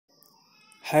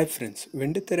Hi friends,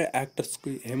 వెండితెర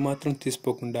యాక్టర్స్కి ఏమాత్రం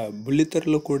తీసిపోకుండా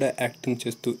బుల్లితెరలో కూడా యాక్టింగ్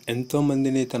చేస్తూ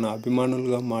ఎంతోమందిని తన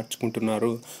అభిమానులుగా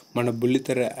మార్చుకుంటున్నారు మన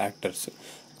బుల్లితెర యాక్టర్స్.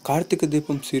 కార్తీక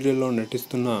దీపం సీరియల్లో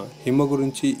నటిస్తున్న హిమ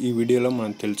గురించి ఈ వీడియోలో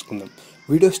మనం తెలుసుకుందాం.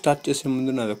 వీడియో స్టార్ట్ చేసే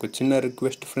ముందు నాది ఒక చిన్న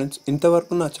రిక్వెస్ట్ ఫ్రెండ్స్,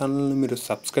 ఇంతవరకు నా ఛానల్ని మీరు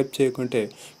సబ్స్క్రైబ్ చేయకుంటే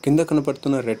కింద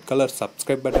కనపడుతున్న రెడ్ కలర్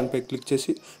సబ్స్క్రైబ్ బటన్పై క్లిక్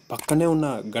చేసి పక్కనే ఉన్న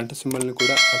గంట సింబల్ని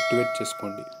కూడా యాక్టివేట్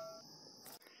చేసుకోండి.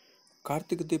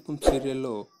 కార్తీక దీపం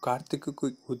సీరియల్లో కార్తీక్కి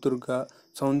కూతురుగా,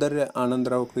 సౌందర్య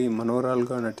ఆనందరావుకి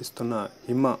మనవరాలుగా నటిస్తున్న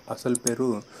హిమ అసలు పేరు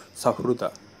సహృద,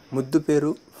 ముద్దు పేరు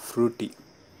ఫ్రూటీ.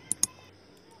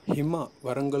 హిమ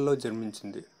వరంగల్లో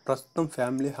జన్మించింది. ప్రస్తుతం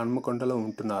ఫ్యామిలీ హన్మకొండలో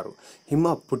ఉంటున్నారు.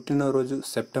 హిమ పుట్టినరోజు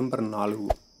సెప్టెంబర్ 4.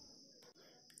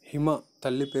 హిమ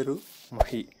తల్లి పేరు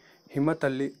మహి. హిమ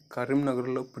తల్లి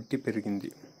కరీంనగర్లో పుట్టి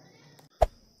పెరిగింది.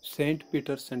 సెయింట్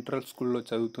పీటర్ సెంట్రల్ స్కూల్లో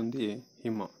చదువుతుంది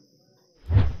హిమ.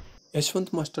 యశ్వంత్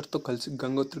మాస్టర్తో కలిసి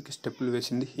గంగోత్రికి స్టెప్పులు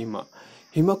వేసింది హిమ.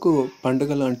 హిమకు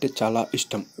పండుగలు అంటే చాలా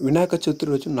ఇష్టం. వినాయక చవితి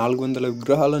రోజు 400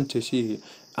 విగ్రహాలను చేసి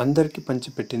అందరికీ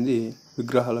పంచిపెట్టింది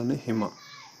విగ్రహాలను హిమ.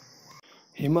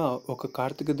 హిమ ఒక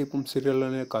కార్తీక దీపం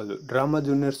సీరియల్లోనే కాదు, డ్రామా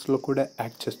జూనియర్స్లో కూడా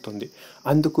యాక్ట్ చేస్తుంది.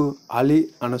 అందుకు అలీ,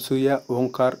 అనసూయ,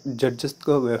 ఓంకార్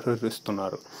జడ్జెస్గా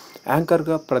వ్యవహరిస్తున్నారు.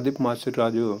 యాంకర్గా ప్రదీప్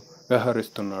మాచిరాజు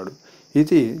వ్యవహరిస్తున్నాడు.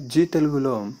 ఇది జీ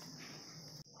తెలుగులో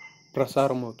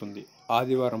ప్రసారం అవుతుంది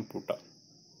ఆదివారం పూట.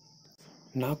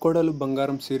 నా కోడలు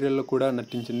బంగారం సీరియల్లో కూడా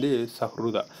నటించింది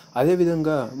సహృద.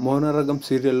 అదేవిధంగా మౌనరాగం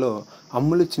సీరియల్లో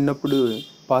అమ్ములు చిన్నప్పుడు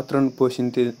పాత్రను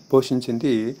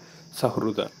పోషించింది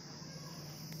సహృద.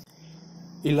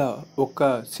 ఇలా ఒక్క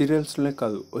సీరియల్స్లోనే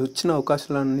కాదు, వచ్చిన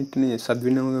అవకాశాలన్నింటినీ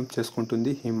సద్వినియోగం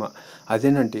చేసుకుంటుంది హిమ.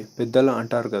 అదేనంటే పెద్దలు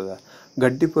అంటారు కదా,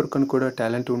 గడ్డి పొరకను కూడా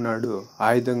టాలెంట్ ఉన్నాడు,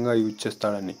 ఆయుధంగా యూజ్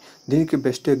చేస్తాడని. దీనికి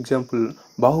బెస్ట్ ఎగ్జాంపుల్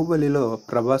బాహుబలిలో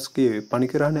ప్రభాస్కి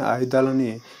పనికిరాని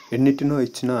ఆయుధాలని ఎన్నిటినో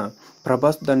ఇచ్చిన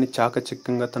ప్రభాస్ దాన్ని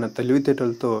చాకచక్యంగా తన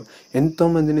తెలివితేటలతో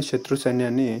ఎంతోమందిని శత్రు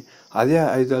సైన్యాన్ని అదే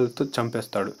ఆయుధాలతో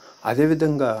చంపేస్తాడు.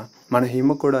 అదేవిధంగా మన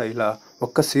హిమ కూడా ఇలా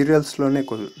ఒక్క సీరియల్స్లోనే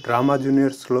కాదు, డ్రామా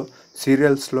జూనియర్స్లో,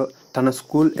 సీరియల్స్లో తన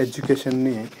స్కూల్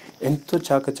ఎడ్యుకేషన్ని ఎంతో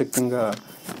చాకచక్యంగా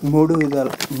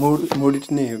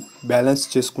మూడింటిని బ్యాలెన్స్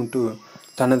చేసుకుంటూ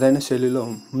తనదైన శైలిలో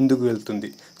ముందుకు వెళ్తుంది.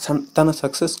 తన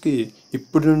సక్సెస్కి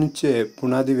ఇప్పటి నుంచే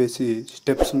పునాది వేసి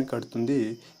స్టెప్స్ని కడుతుంది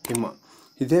హిమ.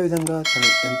 ఇదే విధంగా తను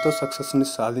ఎంతో సక్సెస్ని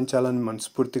సాధించాలని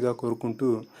మనస్ఫూర్తిగా కోరుకుంటూ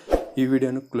ఈ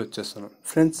వీడియోను క్లోజ్ చేస్తాను.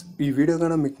 ఫ్రెండ్స్, ఈ వీడియో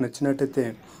కనుక మీకు నచ్చినట్టయితే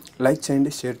లైక్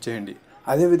చేయండి, షేర్ చేయండి.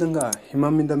 అదేవిధంగా హిమ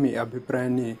మీద మీ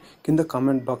అభిప్రాయాన్ని కింద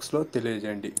కామెంట్ బాక్స్లో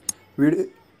తెలియజేయండి.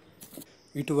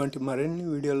 ఇటువంటి మరిన్ని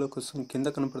వీడియోల కోసం కింద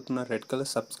కనపడుతున్న రెడ్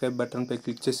కలర్ సబ్స్క్రైబ్ బటన్పై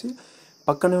క్లిక్ చేసి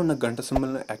పక్కనే ఉన్న గంట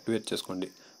సింబల్ని యాక్టివేట్ చేసుకోండి.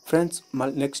 ఫ్రెండ్స్,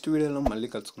 నెక్స్ట్ వీడియోలో మళ్ళీ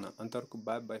కలుసుకుందాం. అంతవరకు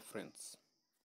బాయ్ ఫ్రెండ్స్.